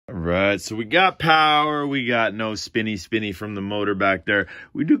Right, so we got power, we got no spinny from the motor back there.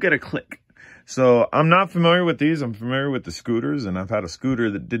 We do get a click. So I'm not familiar with these. I'm familiar with the scooters, and I've had a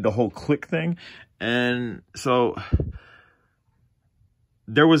scooter that did the whole click thing. And so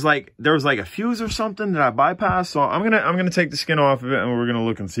there was like a fuse or something that I bypassed. So I'm gonna take the skin off of it, and we're gonna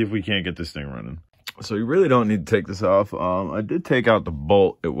look and see if we can't get this thing running. So you really don't need to take this off. I did take out the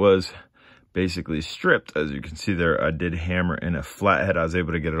bolt. It was basically stripped. As you can see there, I did hammer in a flathead. I was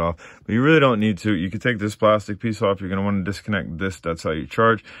able to get it off, but you really don't need to. You can take this plastic piece off. You're going to want to disconnect this. That's how you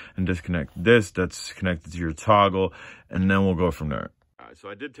charge, and disconnect this. That's connected to your toggle, and then we'll go from there. All right, so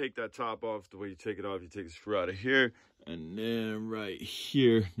I did take that top off. The way you take it off, you take the screw out of here, and then right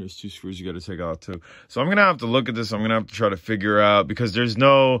here, there's 2 screws you got to take out too. So I'm going to have to look at this. I'm going to have to try to figure out, because I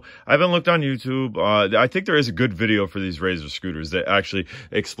haven't looked on YouTube. I think there is a good video for these Razor scooters that actually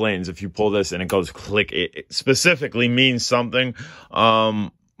explains if you pull this and it goes click, it specifically means something.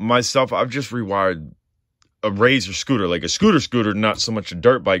 Myself, I've just rewired a Razor scooter, like a scooter, not so much a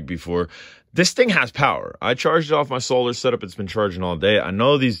dirt bike before. This thing has power. I charged it off my solar setup. It's been charging all day. I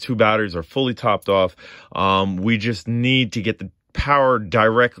know these 2 batteries are fully topped off. We just need to get the power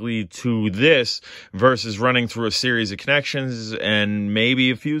directly to this versus running through a series of connections and maybe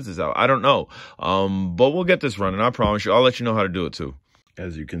a fuse is out. I don't know. But we'll get this running. I promise you. I'll let you know how to do it too.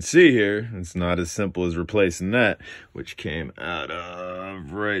 As you can see here, it's not as simple as replacing that, which came out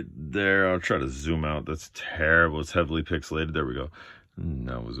of right there. I'll try to zoom out. That's terrible. It's heavily pixelated. There we go.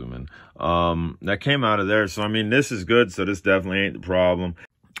 Now we'll zoom in. That came out of there. So, I mean, this is good. So this definitely ain't the problem.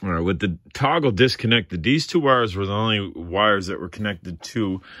 All right, with the toggle disconnected, these 2 wires were the only wires that were connected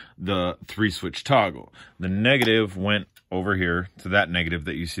to the 3-switch toggle. The negative went over here to that negative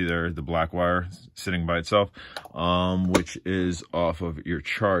that you see there, the black wire sitting by itself, which is off of your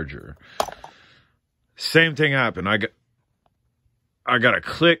charger. Same thing happened. I got a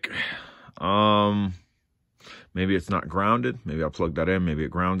click. Maybe it's not grounded. Maybe I'll plug that in. Maybe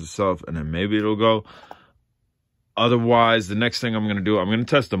it grounds itself, and then maybe it'll go. Otherwise, the next thing I'm going to do, I'm going to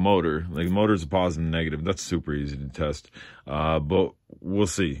test the motor. Like, the motor's a positive and negative. That's super easy to test. But we'll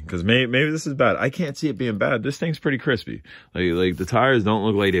see. Because maybe this is bad. I can't see it being bad. This thing's pretty crispy. Like the tires don't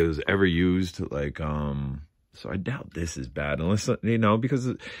look like it was ever used. So I doubt this is bad. Unless,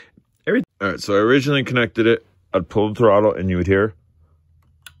 because everything. All right, so I originally connected it. I'd pull the throttle, and you would hear.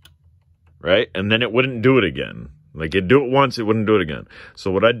 Right? And then it wouldn't do it again. Like, it'd do it once, it wouldn't do it again.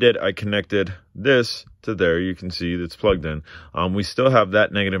 So what I did, I connected this to there. You can see that's plugged in. We still have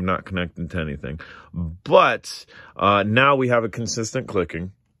that negative not connected to anything. But now we have a consistent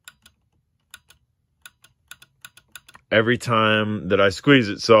clicking. Every time that I squeeze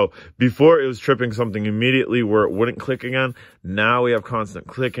it. So before it was tripping something immediately where it wouldn't click again. Now we have constant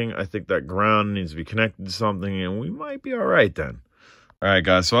clicking. I think that ground needs to be connected to something, and we might be all right then. All right,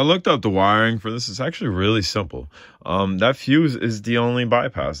 guys, so I looked up the wiring for this. It's actually really simple. That fuse is the only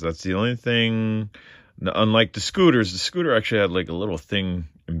bypass. That's the only thing. Unlike the scooter actually had like a little thing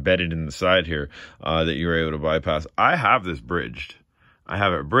embedded in the side here that you were able to bypass. I have this bridged. I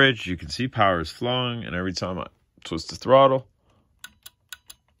have it bridged. You can see power is flowing, and every time I twist the throttle.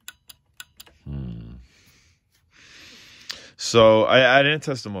 So I didn't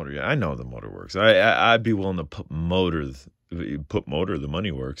test the motor yet. I know the motor works. I'd be willing to put the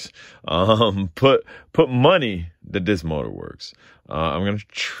money works. Put money that this motor works. I'm going to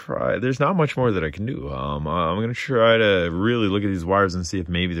try. There's not much more that I can do. I'm going to try to really look at these wires and see if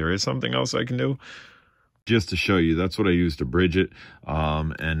maybe there is something else I can do. Just to show you, that's what I used to bridge it.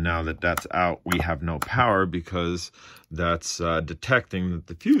 And now that that's out, we have no power because that's detecting that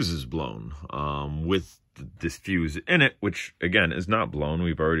the fuse is blown with this fuse in it, which again is not blown.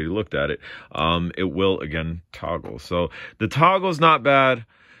 We've already looked at it. It will again toggle. So the toggle's not bad.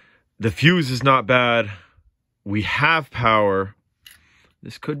 The fuse is not bad. We have power.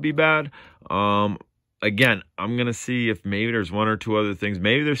 This could be bad. Again, I'm going to see if maybe there's 1 or 2 other things.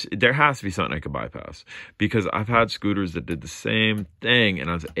 Maybe there has to be something I could bypass, because I've had scooters that did the same thing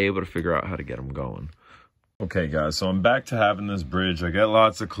and I was able to figure out how to get them going. Okay, guys, so I'm back to having this bridge. I get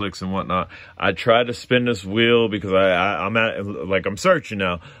lots of clicks and whatnot. I tried to spin this wheel because I'm searching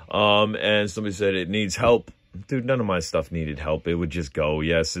now. And somebody said it needs help. Dude, none of my stuff needed help. It would just go.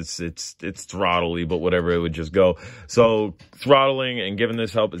 Yes, it's throttly, but whatever, it would just go. So throttling and giving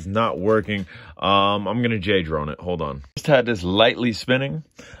this help is not working. I'm gonna J-drone it. Hold on. Just had this lightly spinning.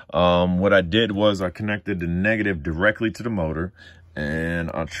 What I did was I connected the negative directly to the motor. And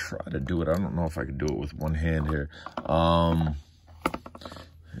I'll try to do it. I don't know if I can do it with one hand here. Here,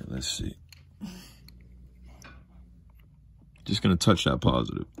 let's see. Just gonna touch that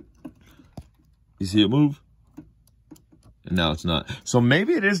positive. You see it move? And now it's not. So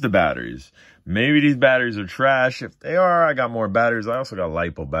maybe it is the batteries. Maybe these batteries are trash. If they are, I got more batteries. I also got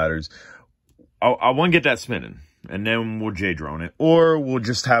LiPo batteries. I want to get that spinning, and then we'll J-drone it. Or we'll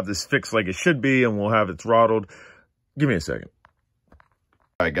just have this fixed like it should be, and we'll have it throttled. Give me a second.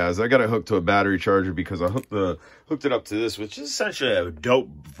 All right, guys, I got it hooked to a battery charger because I hooked it up to this, which is essentially a dope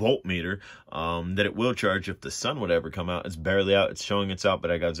voltmeter that it will charge if the sun would ever come out. It's barely out. It's showing it's out,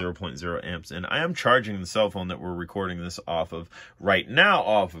 but I got 0.0 amps. And I am charging the cell phone that we're recording this off of right now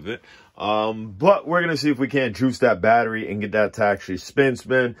off of it. But we're going to see if we can't juice that battery and get that to actually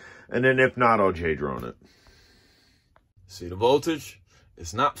spin. And then if not, I'll J-drone it. See the voltage?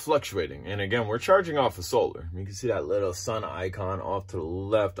 It's not fluctuating. And again, we're charging off of solar. You can see that little sun icon off to the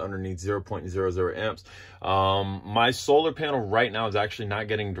left underneath 0.00 amps. My solar panel right now is actually not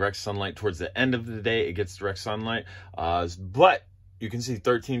getting direct sunlight. Towards the end of the day, it gets direct sunlight. But you can see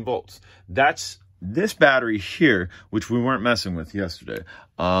 13 volts. That's this battery here, which we weren't messing with yesterday.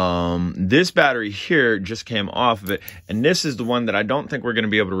 This battery here just came off of it, and this is the one that I don't think we're going to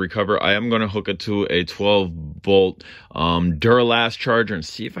be able to recover. I am going to hook it to a 12-volt Duralast charger and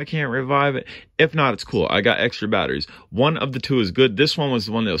see if I can't revive it. If not, it's cool. I got extra batteries. One of the two is good. This one was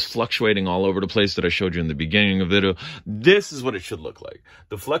the one that was fluctuating all over the place that I showed you in the beginning of the video. This is what it should look like.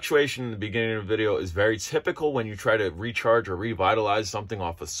 The fluctuation in the beginning of the video is very typical when you try to recharge or revitalize something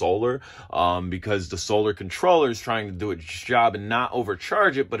off of solar, because the solar controller is trying to do its job and not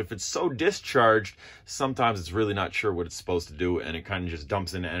overcharge it. But if it's so discharged, sometimes it's really not sure what it's supposed to do, and it kind of just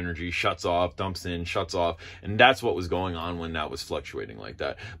dumps in energy, shuts off, dumps in, shuts off. And that's what was going on when that was fluctuating like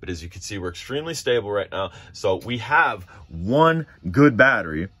that. But as you can see, we're extremely stable right now. So we have one good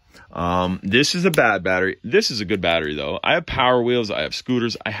battery. This is a bad battery. This is a good battery though. I have Power Wheels, I have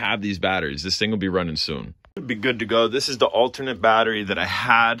scooters, I have these batteries. This thing will be running soon. It'll be good to go. This is the alternate battery that I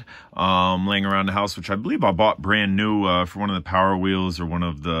had laying around the house, which I believe I bought brand new for one of the Power Wheels or one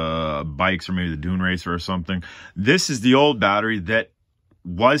of the bikes, or maybe the Dune Racer or something. This is the old battery that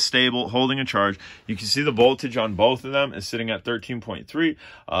was stable, holding a charge. You can see the voltage on both of them is sitting at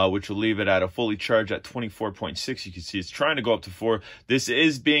 13.3, which will leave it at a fully charged at 24.6. You can see it's trying to go up to 4. This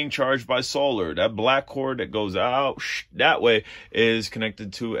is being charged by solar. That black cord that goes out that way is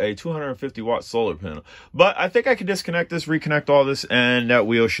connected to a 250-watt solar panel. But I think I can disconnect this, reconnect all this, and that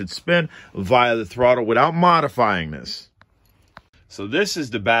wheel should spin via the throttle without modifying this. So this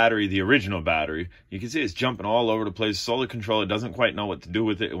is the battery, the original battery. You can see it's jumping all over the place. Solar controller doesn't quite know what to do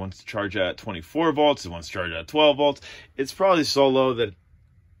with it. It wants to charge at 24 volts. It wants to charge at 12 volts. It's probably so low that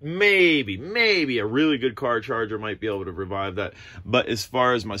maybe a really good car charger might be able to revive that. But as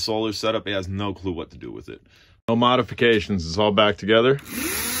far as my solar setup, it has no clue what to do with it. No modifications. It's all back together.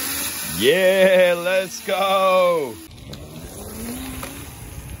 Yeah, let's go.